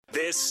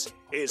This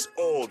is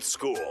Old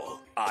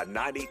School on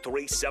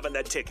 93.7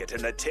 The Ticket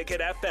and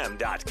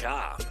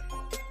theticketfm.com.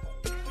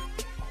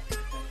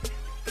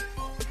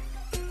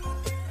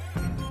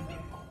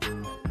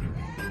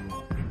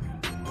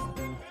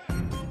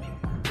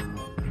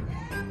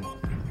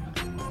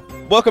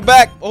 Welcome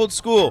back, Old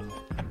School,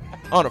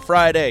 on a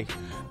Friday.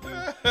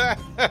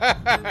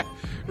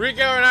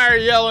 Rico and I are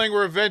yelling.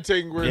 We're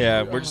venting.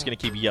 We're just going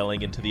to keep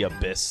yelling into the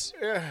abyss.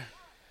 Yeah.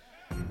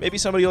 Maybe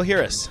somebody will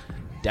hear us.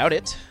 Doubt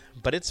it,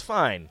 but it's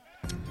fine.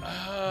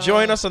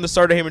 Join us on the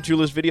Starter Heyman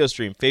Jewelers video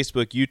stream.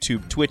 Facebook,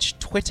 YouTube, Twitch,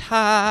 Twitter.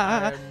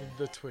 I'm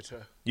the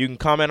Twitter. You can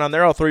comment on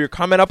there. I'll throw your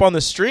comment up on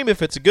the stream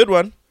if it's a good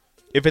one.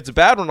 If it's a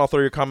bad one, I'll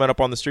throw your comment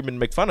up on the stream and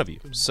make fun of you.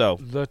 So,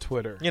 the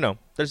Twitter.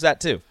 There's that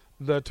too.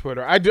 The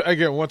Twitter.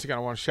 Once again,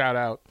 I want to shout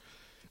out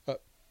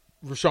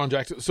Rashawn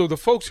Jackson. So the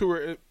folks who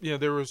were,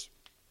 there was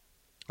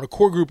a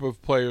core group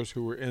of players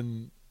who were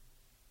in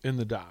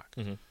the dock,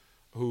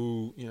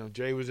 who,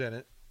 Jay was in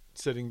it,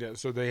 sitting down.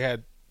 So they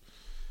had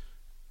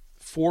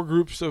 4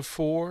 groups of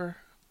 4,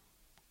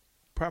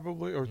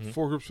 probably, or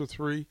 4 groups of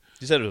 3.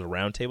 You said it was a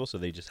round table, so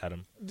they just had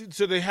them.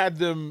 So they had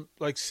them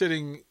like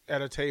sitting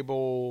at a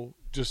table,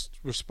 just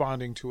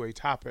responding to a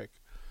topic,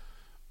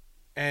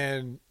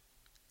 and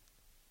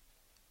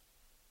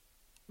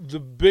the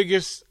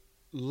biggest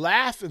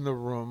laugh in the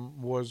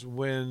room was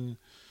when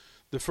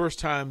the first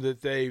time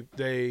that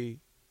they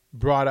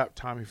brought up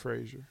Tommy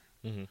Frazier,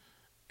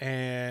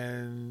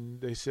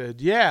 and they said,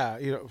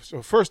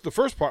 so the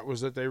first part was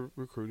that they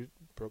recruited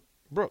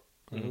Brooke.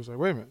 And it was like,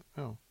 wait a minute,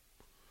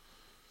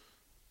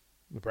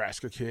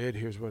 Nebraska kid,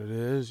 here's what it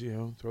is,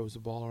 throws the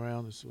ball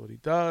around, this is what he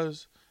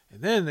does,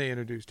 and then they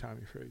introduced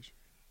Tommy Frazier.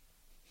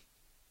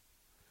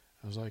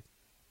 I was like,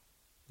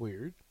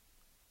 weird,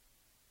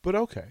 but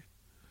okay.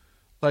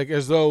 Like,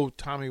 as though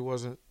Tommy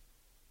wasn't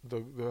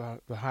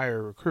the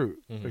higher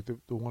recruit, like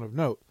the one of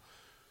note.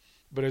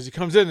 But as he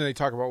comes in and they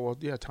talk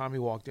about, Tommy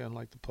walked in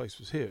like the place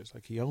was his,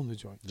 like he owned the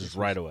joint. Just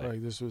right away.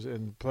 Like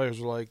and the players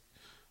were like,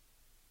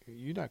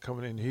 "You're not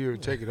coming in here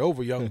and take it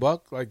over, young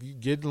buck. Like, you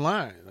get in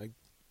line, like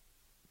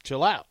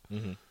chill out."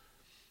 And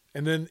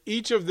then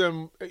each of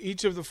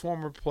the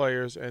former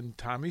players and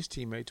Tommy's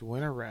teammates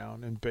went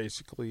around and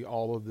basically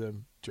all of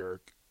them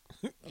jerk.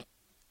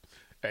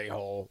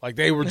 A-hole. Like,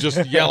 they were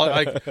just yelling,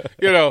 like,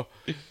 and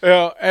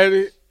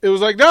it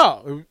was like,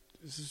 no,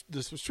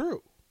 this was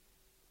true.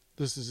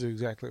 This is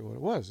exactly what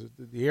it was,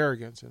 the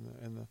arrogance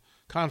and the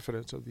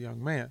confidence of the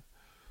young man.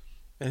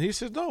 And he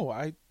said, no,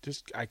 I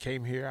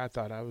came here. I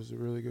thought I was a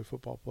really good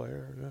football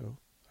player.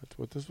 That's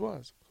what this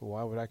was. So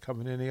why would I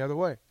come in any other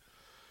way?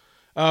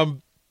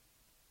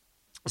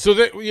 So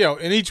that,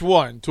 and each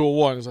one to a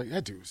one is like,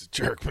 that dude was a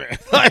jerk, man.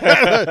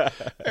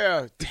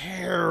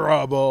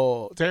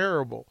 Terrible.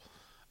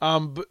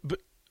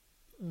 But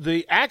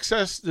the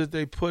access that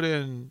they put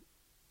in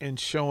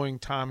showing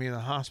Tommy in the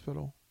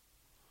hospital,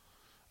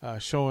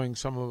 showing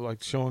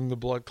showing the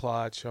blood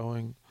clot,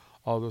 showing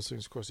all those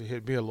things. Of course, it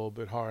hit me a little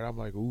bit hard. I'm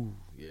like, ooh,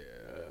 yeah,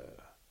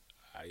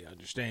 I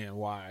understand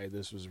why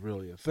this was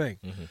really a thing.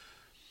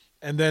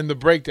 And then the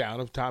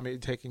breakdown of Tommy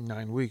taking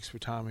 9 weeks for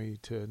Tommy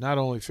to not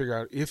only figure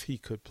out if he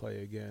could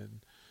play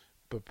again,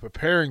 but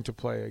preparing to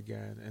play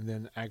again, and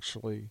then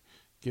actually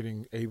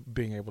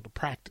being able to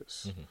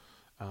practice.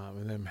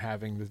 And then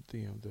having the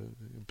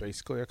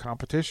basically a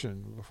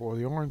competition before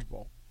the Orange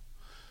Bowl.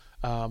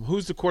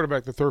 Who's the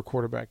third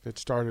quarterback that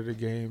started a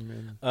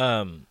game?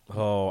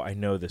 I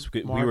know this.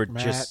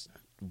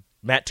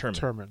 Matt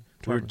Turman.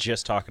 We were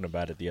just talking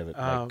about it the other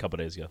a couple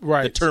days ago.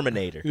 Right, the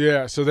Terminator.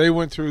 Yeah, so they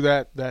went through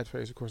that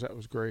phase. Of course, that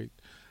was great.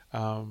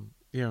 And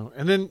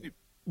then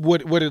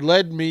what it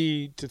led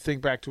me to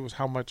think back to was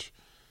how much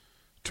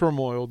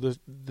turmoil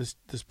this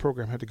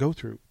program had to go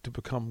through to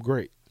become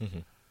great.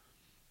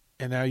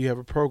 And now you have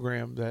a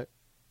program that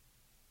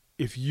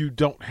if you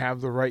don't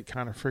have the right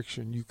kind of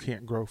friction, you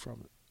can't grow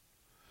from it.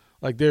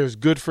 Like, there's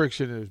good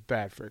friction and there's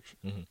bad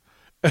friction.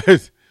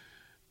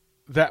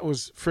 That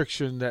was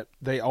friction that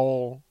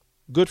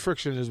good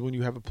friction is when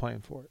you have a plan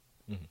for it.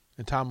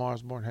 And Tom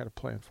Osborne had a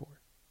plan for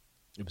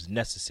it. It was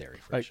necessary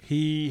friction. Like,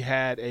 he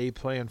had a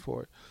plan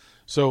for it.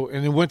 So,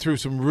 and it went through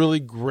some really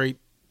great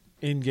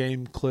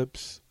in-game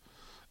clips.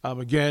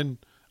 Again,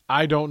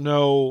 I don't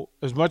know,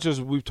 as much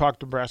as we've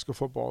talked Nebraska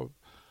football,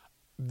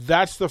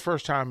 that's the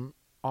first time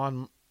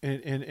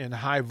in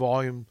high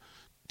volume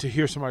to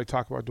hear somebody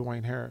talk about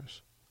Dwayne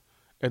Harris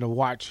and to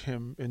watch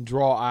him and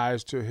draw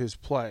eyes to his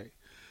play.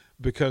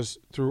 Because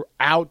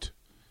throughout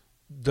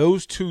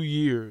those 2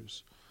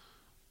 years,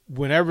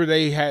 whenever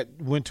they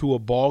went to a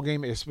ball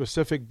game, a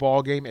specific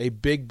ball game, a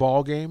big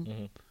ball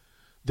game,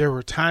 there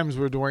were times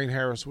where Dwayne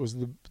Harris was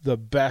the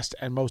best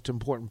and most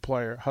important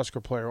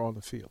Husker player on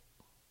the field.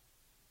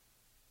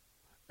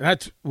 And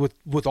that's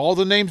with all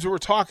the names that we're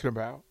talking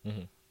about.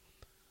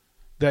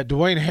 That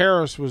Dwayne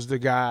Harris was the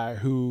guy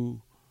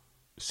who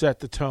set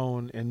the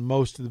tone in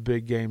most of the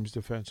big games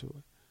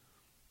defensively.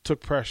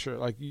 Took pressure.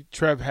 Like,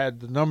 Trev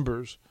had the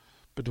numbers,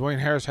 but Dwayne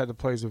Harris had the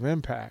plays of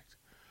impact.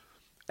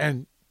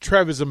 And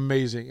Trev is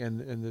amazing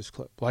in this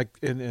clip, like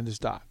in this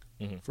doc.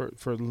 For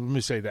let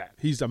me say that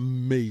he's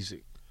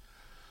amazing.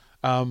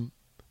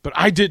 But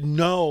I didn't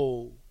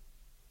know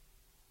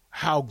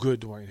how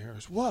good Dwayne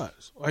Harris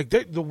was. Like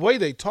the way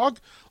they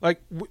talked,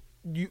 like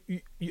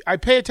I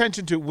pay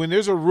attention to when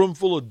there's a room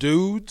full of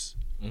dudes.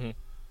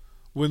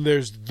 When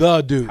there's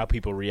the dude, How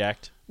people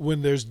react.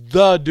 when there's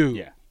the dude,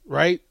 Yeah.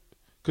 right?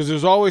 Because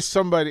there's always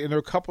somebody, and there are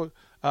a couple.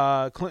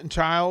 Clinton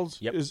Childs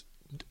Yep. is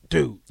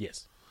dude,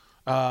 Yes.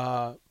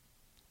 but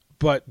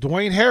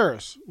Dwayne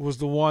Harris was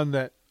the one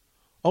that.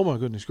 Oh my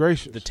goodness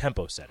gracious! The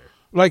tempo setter.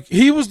 Like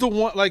he was the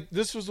one. Like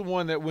this was the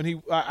one that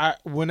when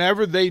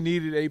whenever they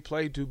needed a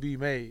play to be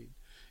made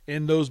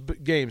in those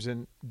games,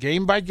 and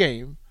game by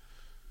game,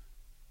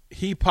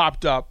 he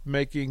popped up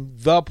making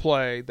the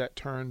play that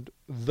turned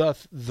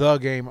the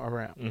game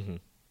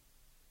around.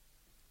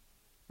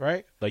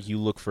 Right? Like you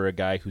look for a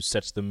guy who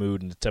sets the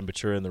mood and the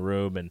temperature in the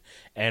room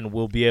and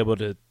will be able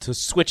to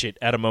switch it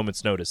at a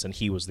moment's notice, and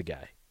he was the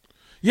guy.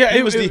 Yeah,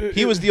 He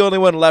was the only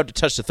one allowed to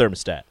touch the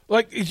thermostat.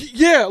 like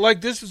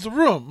this is the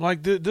room.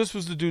 Like this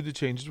was the dude that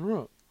changed the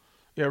room.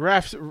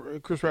 Yeah,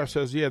 Chris Raff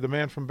says, the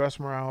man from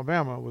Bessemer,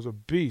 Alabama was a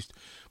beast.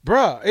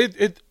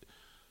 Bruh,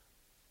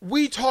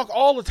 we talk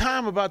all the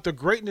time about the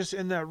greatness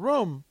in that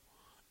room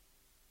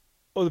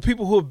or the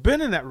people who have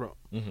been in that room.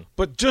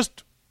 But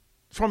just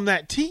from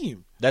that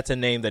team. That's a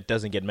name that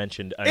doesn't get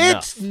mentioned enough.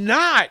 It's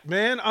not,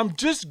 man.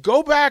 Just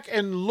go back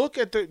and look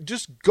at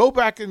go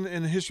back in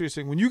the history of this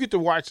thing. When you get to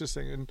watch this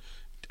thing, and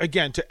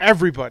again, to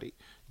everybody,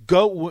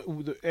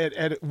 go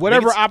at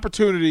whatever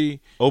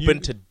opportunity. Open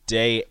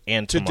today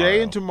and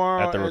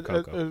tomorrow. At the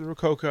Rococo. At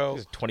Rococo.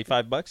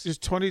 $25?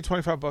 Just $25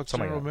 Something general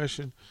like that.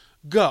 admission.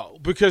 Go,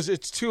 because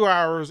it's 2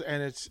 hours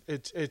and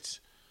it's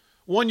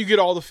one, you get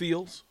all the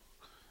feels.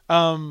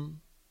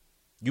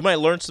 You might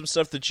learn some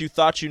stuff that you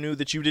thought you knew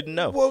that you didn't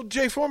know. Well,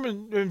 Jay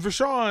Foreman and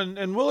Vershawn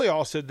and Willie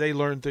all said they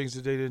learned things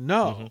that they didn't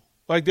know.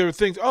 Like there were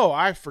things,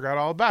 I forgot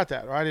all about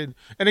that. Or I didn't.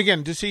 And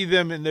again, to see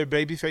them in their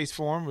babyface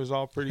form was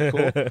all pretty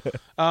cool.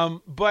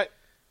 But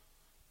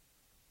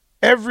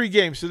every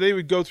game, so they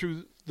would go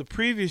through the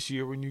previous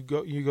year when you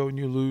go and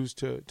you lose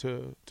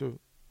to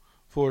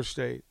Florida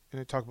State, and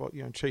they talk about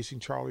chasing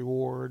Charlie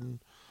Ward and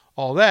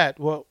all that.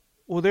 Well,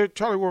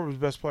 Charlie Ward was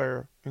the best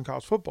player in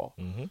college football.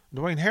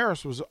 Dwayne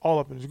Harris was all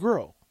up in his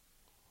grill.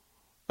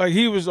 Like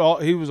he was all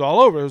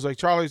over. It was like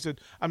Charlie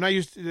said, "I'm not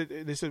used to."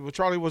 They said, "Well,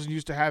 Charlie wasn't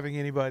used to having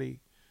anybody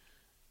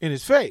in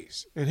his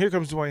face, and here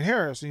comes Dwayne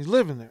Harris, and he's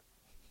living there."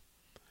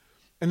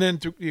 And then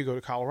you go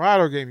to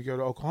Colorado game, you go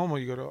to Oklahoma,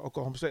 you go to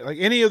Oklahoma State, like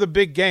any of the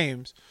big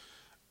games.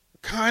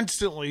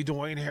 Constantly,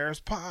 Dwayne Harris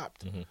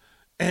popped,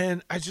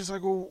 and I just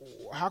like, well,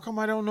 how come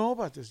I don't know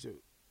about this dude?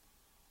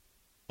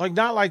 Like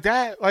not like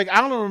that. Like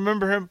I don't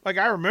remember him. Like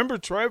I remember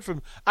Troy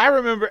I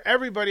remember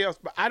everybody else,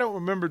 but I don't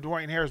remember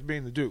Dwayne Harris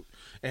being the dude.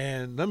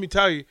 And let me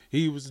tell you,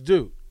 he was the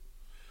dude.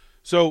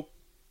 So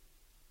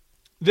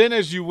then,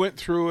 as you went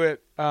through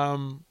it,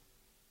 a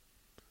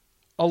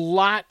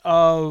lot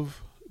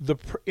of the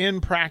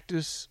in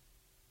practice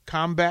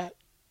combat,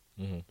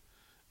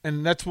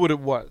 and that's what it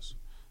was.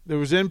 There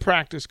was in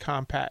practice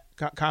combat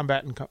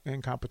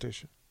and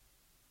competition.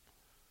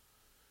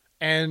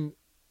 And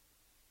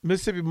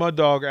Mississippi Mud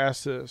Dog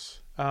asked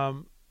this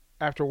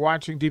after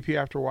watching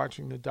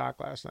the doc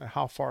last night.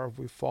 How far have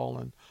we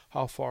fallen?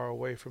 How far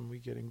away from we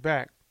getting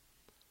back?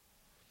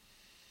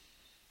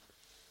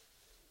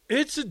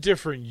 It's a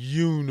different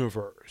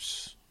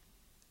universe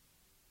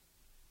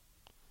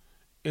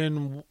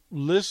in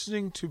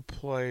listening to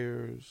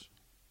players.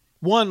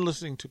 One,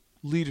 listening to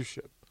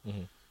leadership.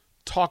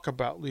 Talk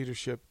about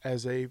leadership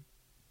as a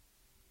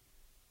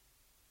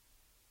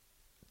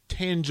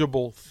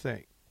tangible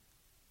thing.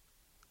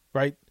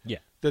 Right? Yeah.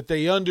 That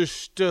they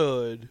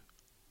understood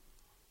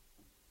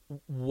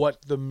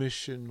what the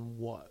mission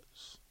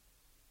was.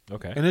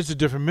 Okay. And it's a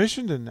different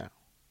mission than now.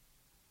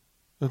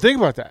 Now think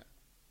about that.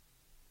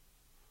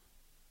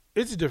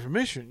 It's a different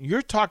mission.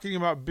 You're talking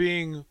about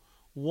being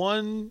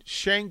one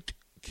shanked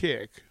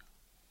kick,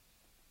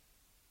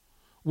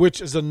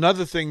 which is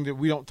another thing that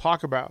we don't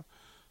talk about.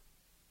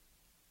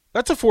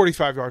 That's a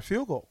 45-yard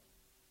field goal.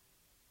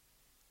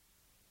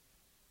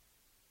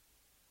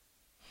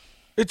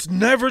 It's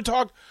never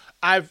talked.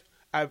 I've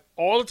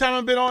all the time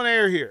I've been on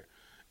air here.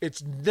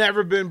 It's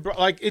never been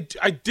like it.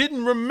 I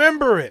didn't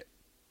remember it.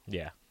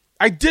 Yeah.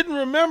 I didn't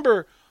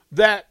remember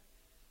that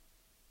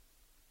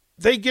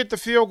they get the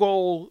field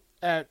goal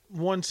at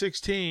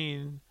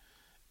 1:16,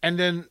 and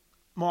then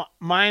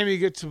Miami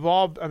gets the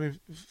ball.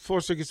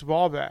 Florida State gets the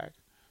ball back,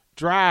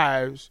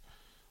 drives.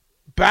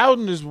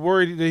 Bowden is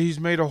worried that he's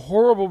made a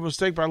horrible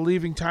mistake by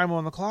leaving time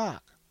on the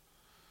clock.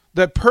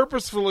 That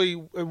purposefully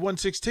at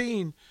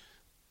 1:16.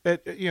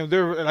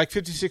 They're at like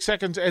 56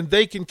 seconds, and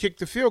they can kick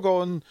the field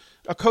goal. And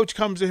a coach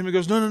comes to him and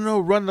goes, "No,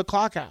 run the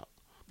clock out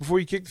before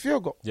you kick the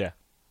field goal." Yeah.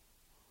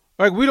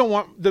 Like we don't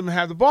want them to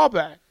have the ball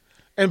back.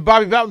 And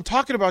Bobby Bowden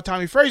talking about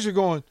Tommy Frazier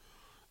going,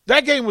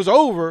 that game was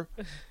over,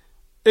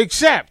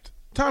 except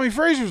Tommy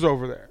Frazier's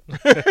over there,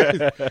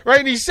 right?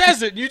 And he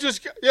says it.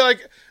 And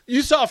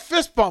you saw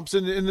fist bumps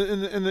in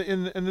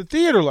the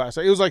theater last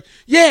night. It was like,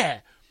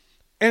 yeah,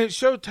 And it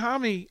showed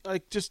Tommy,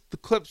 like just the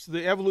clips,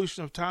 the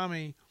evolution of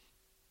Tommy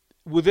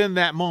within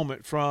that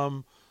moment,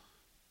 from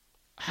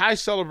high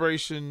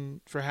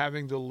celebration for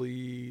having the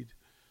lead,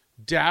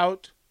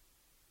 doubt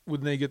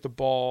when they get the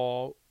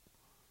ball,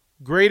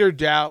 greater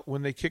doubt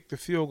when they kick the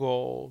field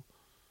goal,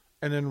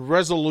 and then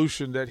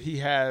resolution that he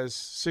has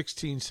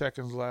 16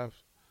 seconds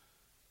left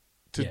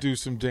to do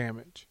some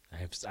damage. I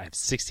have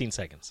 16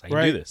 seconds. I can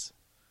Right. do this.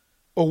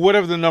 Or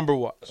whatever the number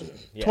was.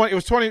 Yeah. 20, it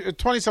was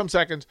 20-some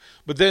seconds,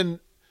 but then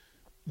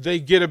they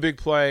get a big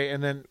play,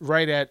 and then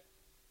right at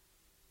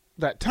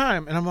that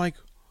time, and I'm like,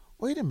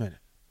 wait a minute.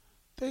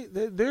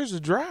 There's a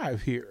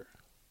drive here.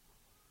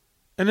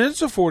 And then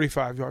it's a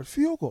 45-yard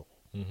field goal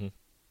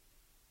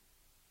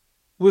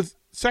with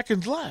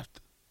seconds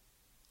left.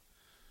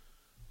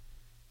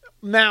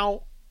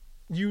 Now,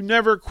 you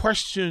never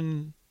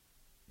question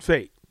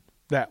fate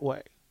that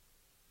way.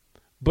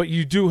 But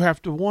you do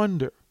have to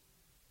wonder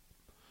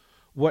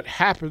what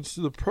happens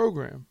to the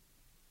program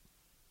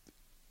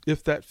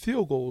if that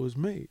field goal is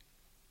made.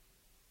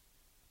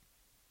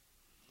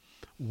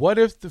 What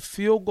if the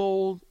field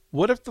goal,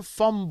 what if the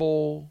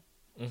fumble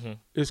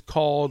is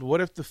called?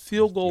 What if the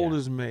field goal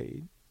is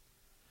made?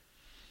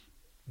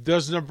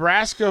 Does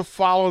Nebraska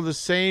follow the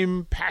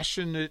same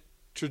passionate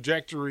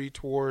trajectory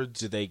towards?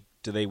 Do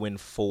they win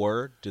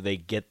 4? Do they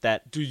get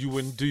that? Do you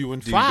win 5? Do you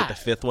get the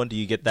 5th one? Do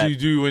you get that?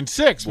 Do you win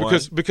 6?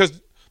 one?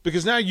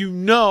 Because now you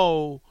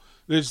know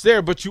that it's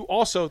there, but you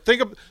also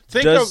think of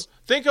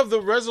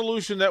the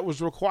resolution that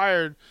was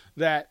required,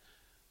 that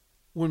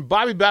when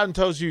Bobby Bowden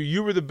tells you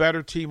you were the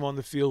better team on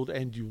the field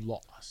and you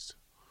lost.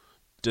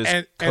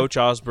 Does Coach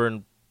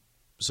Osborne?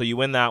 So you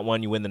win that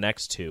one, you win the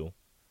next 2.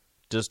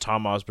 Does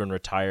Tom Osborne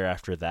retire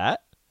after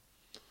that?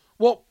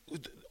 Well,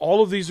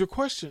 all of these are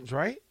questions,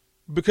 right?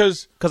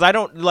 Because I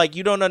don't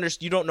you don't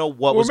understand. You don't know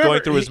what was remember,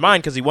 going through his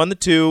mind, because he won the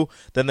 2,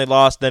 then they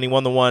lost, then he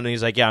won the 1, and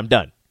he's like, yeah, I'm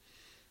done.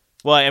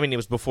 Well, I mean, it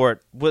was before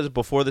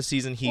the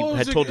season. He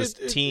had told his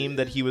team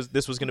that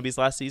this was going to be his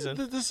last season.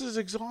 This is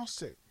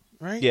exhausting,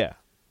 right? Yeah.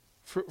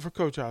 For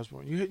Coach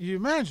Osborne, you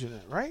imagine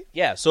it, right?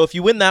 Yeah. So if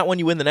you win that one,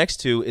 you win the next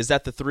 2. Is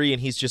that the 3?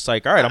 And he's just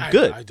like, all right, I'm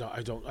good. I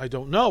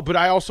don't know, but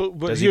I also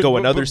does he go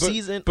another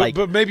season?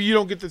 But maybe you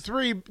don't get the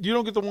 3. You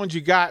don't get the ones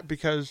you got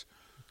because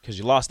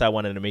you lost that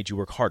one and it made you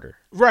work harder.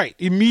 Right.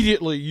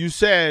 Immediately you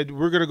said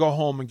we're going to go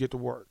home and get to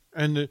work,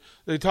 and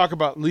they talk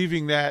about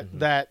leaving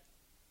that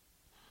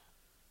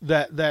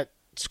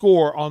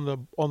score on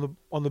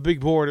the big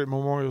board at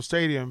Memorial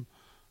Stadium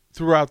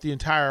throughout the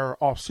entire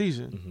off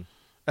season.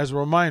 As a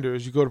reminder,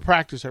 as you go to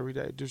practice every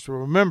day, just to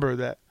remember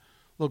that,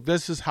 look,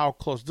 this is how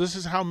close, this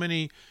is how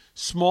many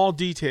small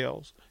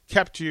details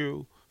kept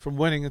you from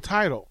winning a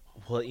title.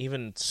 Well,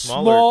 even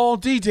small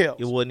details.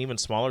 Well, an even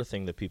smaller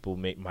thing that people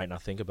might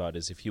not think about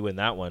is, if you win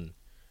that one,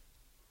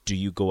 do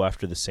you go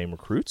after the same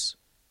recruits?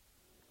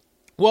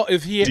 Well,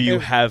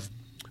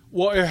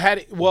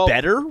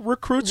 better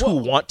recruits who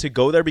want to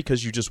go there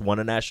because you just won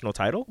a national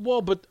title?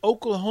 Well, but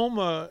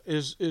Oklahoma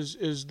is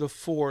the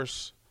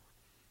force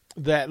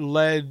that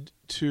led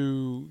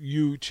to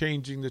you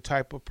changing the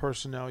type of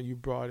personnel you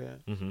brought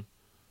in,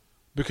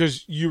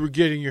 because you were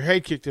getting your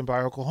head kicked in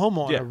by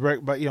Oklahoma on a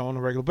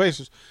regular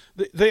basis.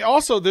 They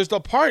also, there's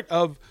the part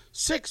of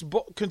 6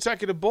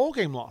 consecutive bowl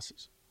game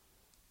losses.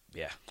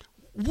 Yeah.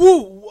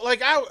 Woo!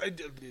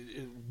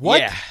 What?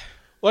 Yeah.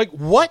 Like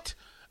what?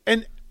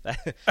 And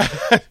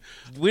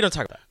we don't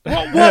talk about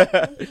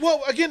that.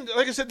 Well, again,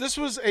 like I said, this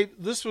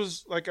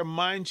was like a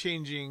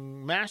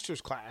mind-changing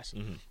master's class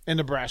in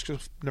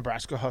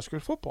Nebraska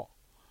Huskers football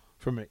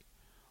for me.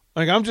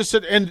 Like, I'm just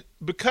sitting, and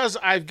because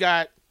I've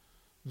got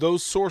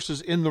those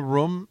sources in the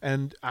room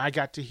and I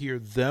got to hear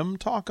them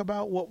talk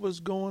about what was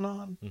going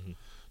on,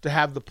 to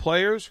have the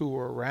players who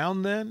were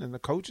around then and the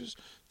coaches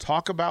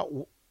talk about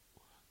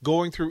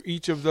going through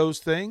each of those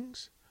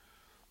things,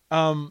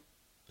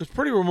 it's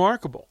pretty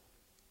remarkable.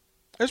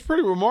 It's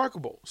pretty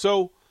remarkable.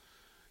 So,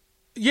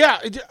 yeah,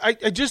 I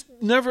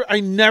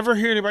never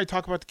hear anybody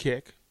talk about the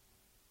kick.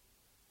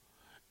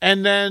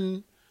 And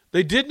then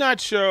they did not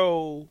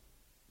show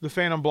the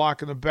phantom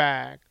block in the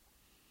back,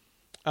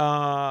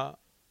 but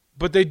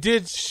they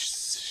did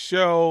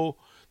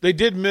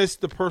miss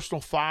the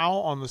personal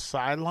foul on the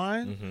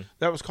sideline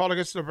that was called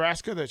against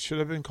Nebraska that should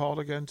have been called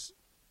against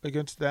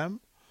them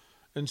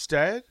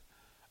instead.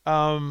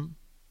 But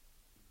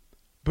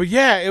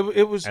yeah,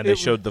 it was. And they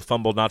showed the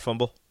fumble, not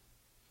fumble.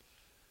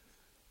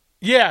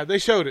 Yeah, they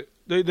showed it.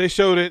 They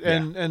showed it,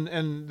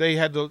 and they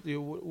had the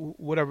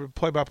whatever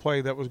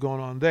play-by-play that was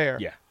going on there.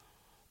 Yeah.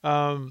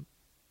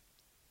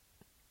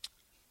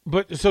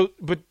 But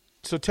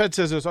Ted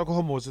says this: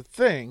 Oklahoma was a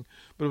thing,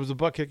 but it was a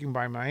butt kicking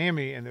by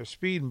Miami and their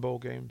speed in bowl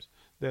games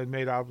that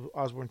made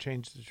Osborne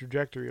change the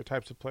trajectory or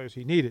types of players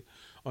he needed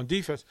on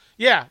defense.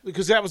 Yeah,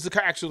 because that was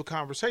the actual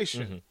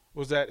conversation.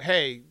 Was that,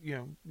 hey,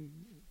 you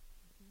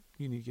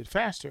need to get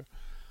faster.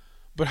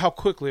 But how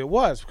quickly it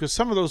was, because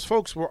some of those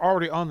folks were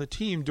already on the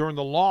team during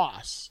the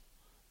loss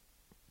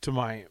to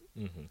Miami.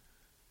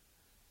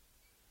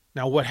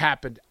 Now, what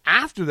happened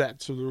after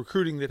that? So the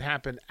recruiting that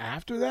happened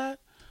after that,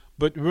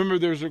 but remember,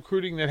 there's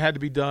recruiting that had to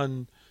be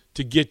done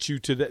to get you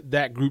to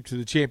that group to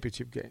the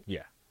championship game.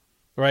 Yeah.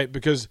 Right?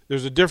 Because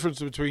there's a difference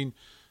between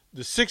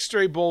the 6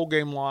 straight bowl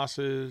game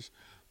losses,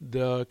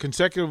 the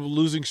consecutive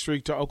losing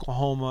streak to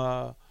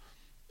Oklahoma.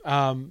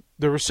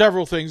 There were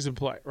several things in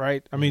play,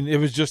 right? I mean, it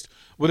was just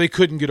they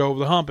couldn't get over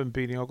the hump in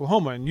beating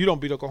Oklahoma. And you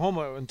don't beat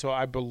Oklahoma until,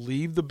 I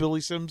believe, the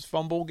Billy Sims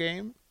fumble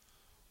game,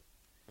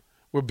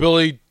 where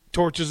Billy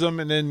torches them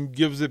and then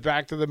gives it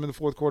back to them in the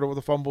fourth quarter with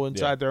a fumble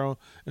inside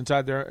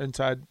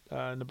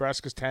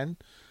Nebraska's 10,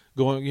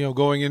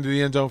 going into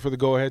the end zone for the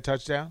go-ahead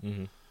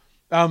touchdown.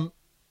 Mm-hmm.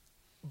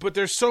 But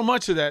there's so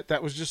much of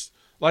that was just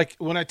like,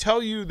 when I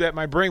tell you that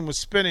my brain was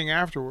spinning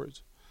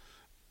afterwards,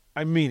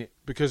 I mean it,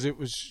 because it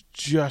was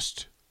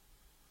just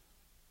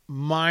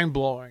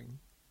mind-blowing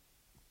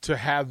to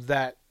have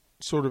that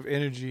sort of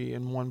energy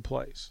in one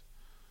place.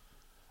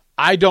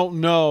 I don't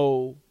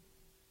know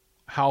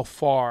how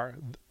far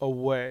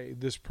away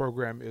this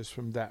program is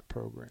from that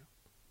program,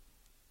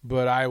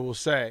 but I will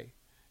say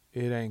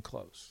it ain't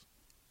close.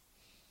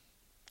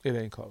 It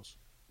ain't close.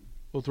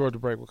 We'll throw it to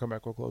break. We'll come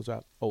back. We'll close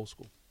out Old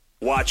School.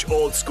 Watch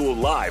Old School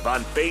live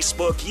on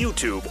Facebook,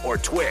 YouTube, or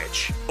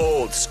Twitch.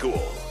 Old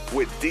School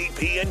with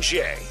DP and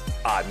J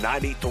on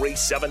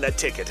 93.7 The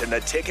Ticket and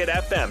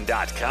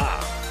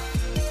theticketfm.com.